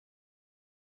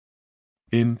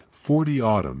In 40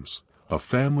 Autumns, a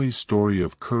family story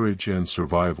of courage and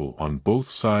survival on both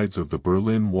sides of the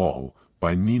Berlin Wall,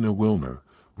 by Nina Willner,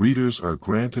 readers are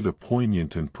granted a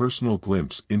poignant and personal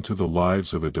glimpse into the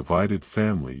lives of a divided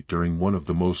family during one of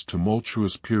the most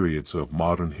tumultuous periods of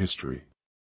modern history.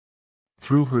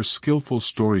 Through her skillful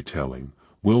storytelling,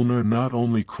 Willner not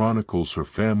only chronicles her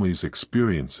family's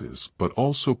experiences but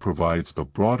also provides a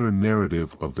broader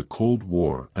narrative of the Cold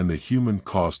War and the human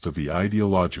cost of the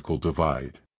ideological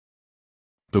divide.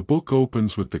 The book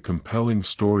opens with the compelling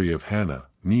story of Hanna,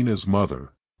 Nina's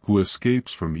mother, who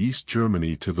escapes from East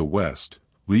Germany to the West,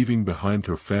 leaving behind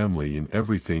her family and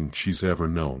everything she's ever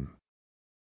known.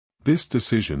 This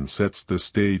decision sets the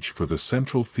stage for the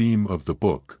central theme of the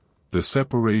book, the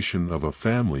separation of a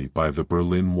family by the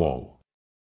Berlin Wall.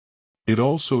 It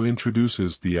also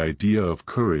introduces the idea of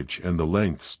courage and the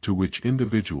lengths to which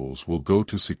individuals will go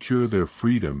to secure their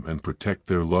freedom and protect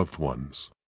their loved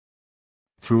ones.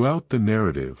 Throughout the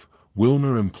narrative,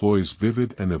 Willner employs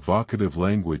vivid and evocative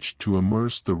language to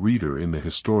immerse the reader in the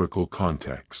historical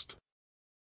context.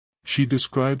 She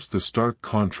describes the stark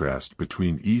contrast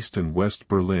between East and West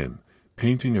Berlin,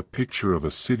 painting a picture of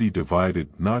a city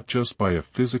divided not just by a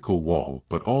physical wall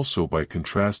but also by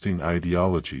contrasting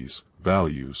ideologies,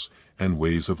 values, and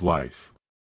ways of life.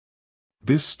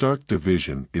 This stark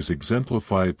division is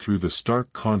exemplified through the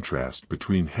stark contrast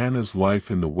between Hanna's life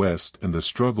in the West and the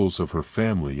struggles of her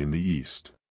family in the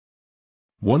East.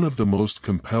 One of the most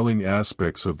compelling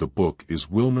aspects of the book is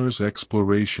Willner's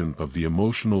exploration of the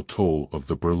emotional toll of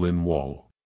the Berlin Wall.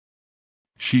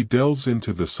 She delves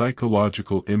into the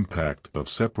psychological impact of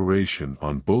separation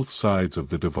on both sides of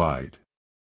the divide.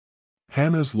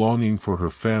 Hanna's longing for her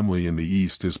family in the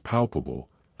East is palpable,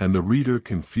 and the reader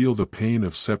can feel the pain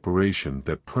of separation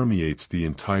that permeates the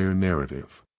entire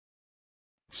narrative.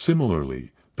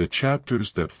 Similarly, the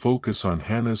chapters that focus on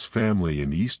Hanna's family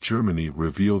in East Germany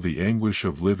reveal the anguish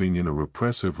of living in a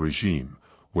repressive regime,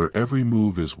 where every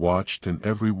move is watched and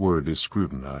every word is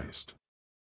scrutinized.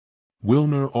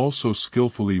 Willner also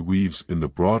skillfully weaves in the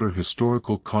broader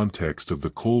historical context of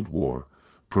the Cold War,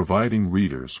 providing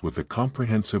readers with a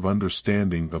comprehensive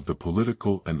understanding of the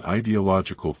political and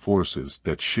ideological forces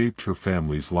that shaped her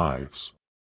family's lives.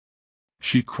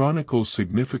 She chronicles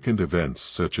significant events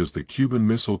such as the Cuban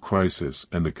Missile Crisis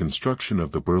and the construction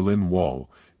of the Berlin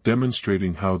Wall,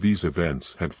 demonstrating how these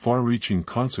events had far-reaching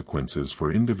consequences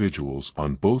for individuals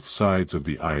on both sides of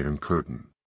the Iron Curtain.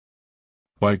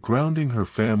 By grounding her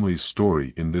family's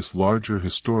story in this larger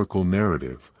historical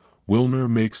narrative, Willner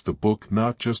makes the book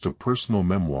not just a personal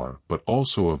memoir but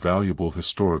also a valuable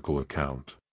historical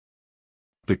account.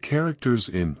 The characters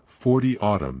in 40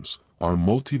 Autumns are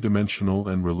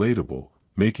multidimensional and relatable,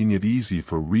 making it easy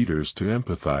for readers to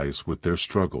empathize with their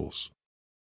struggles.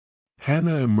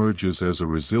 Hanna emerges as a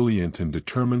resilient and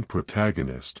determined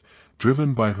protagonist,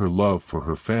 driven by her love for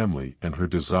her family and her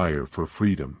desire for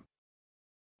freedom.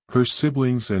 Her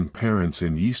siblings and parents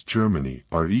in East Germany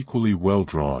are equally well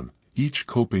drawn, each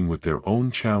coping with their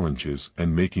own challenges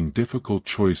and making difficult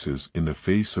choices in the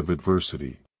face of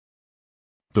adversity.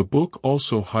 The book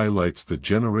also highlights the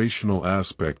generational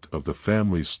aspect of the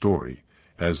family's story,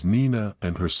 as Nina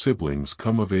and her siblings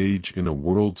come of age in a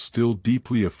world still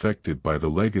deeply affected by the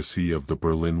legacy of the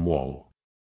Berlin Wall.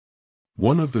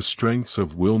 One of the strengths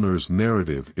of Willner's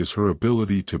narrative is her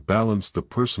ability to balance the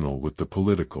personal with the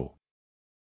political.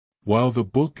 While the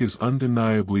book is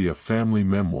undeniably a family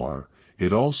memoir,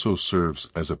 it also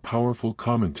serves as a powerful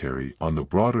commentary on the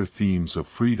broader themes of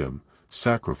freedom,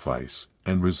 sacrifice,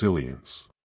 and resilience.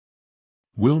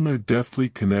 Willner deftly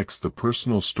connects the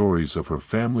personal stories of her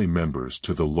family members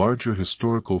to the larger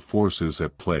historical forces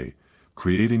at play,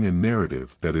 creating a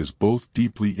narrative that is both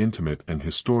deeply intimate and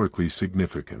historically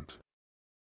significant.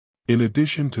 In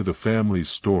addition to the family's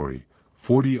story,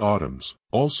 40 Autumns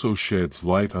also sheds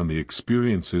light on the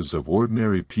experiences of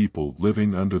ordinary people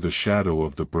living under the shadow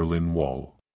of the Berlin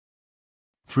Wall.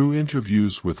 Through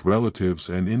interviews with relatives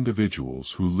and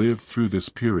individuals who lived through this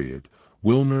period,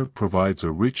 Willner provides a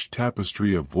rich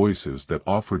tapestry of voices that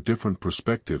offer different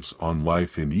perspectives on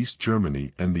life in East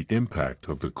Germany and the impact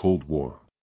of the Cold War.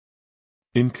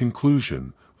 In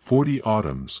conclusion, 40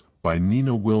 Autumns, by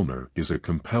Nina Willner is a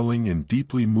compelling and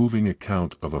deeply moving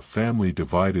account of a family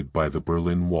divided by the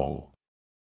Berlin Wall.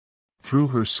 Through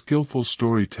her skillful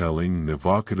storytelling and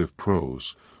evocative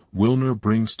prose, Willner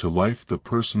brings to life the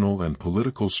personal and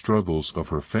political struggles of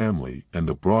her family and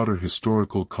the broader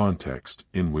historical context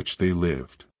in which they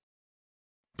lived.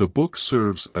 The book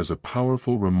serves as a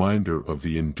powerful reminder of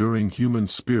the enduring human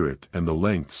spirit and the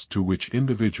lengths to which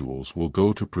individuals will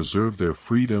go to preserve their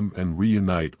freedom and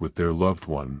reunite with their loved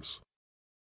ones.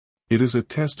 It is a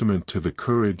testament to the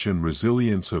courage and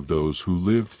resilience of those who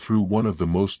lived through one of the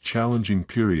most challenging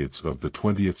periods of the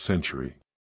 20th century.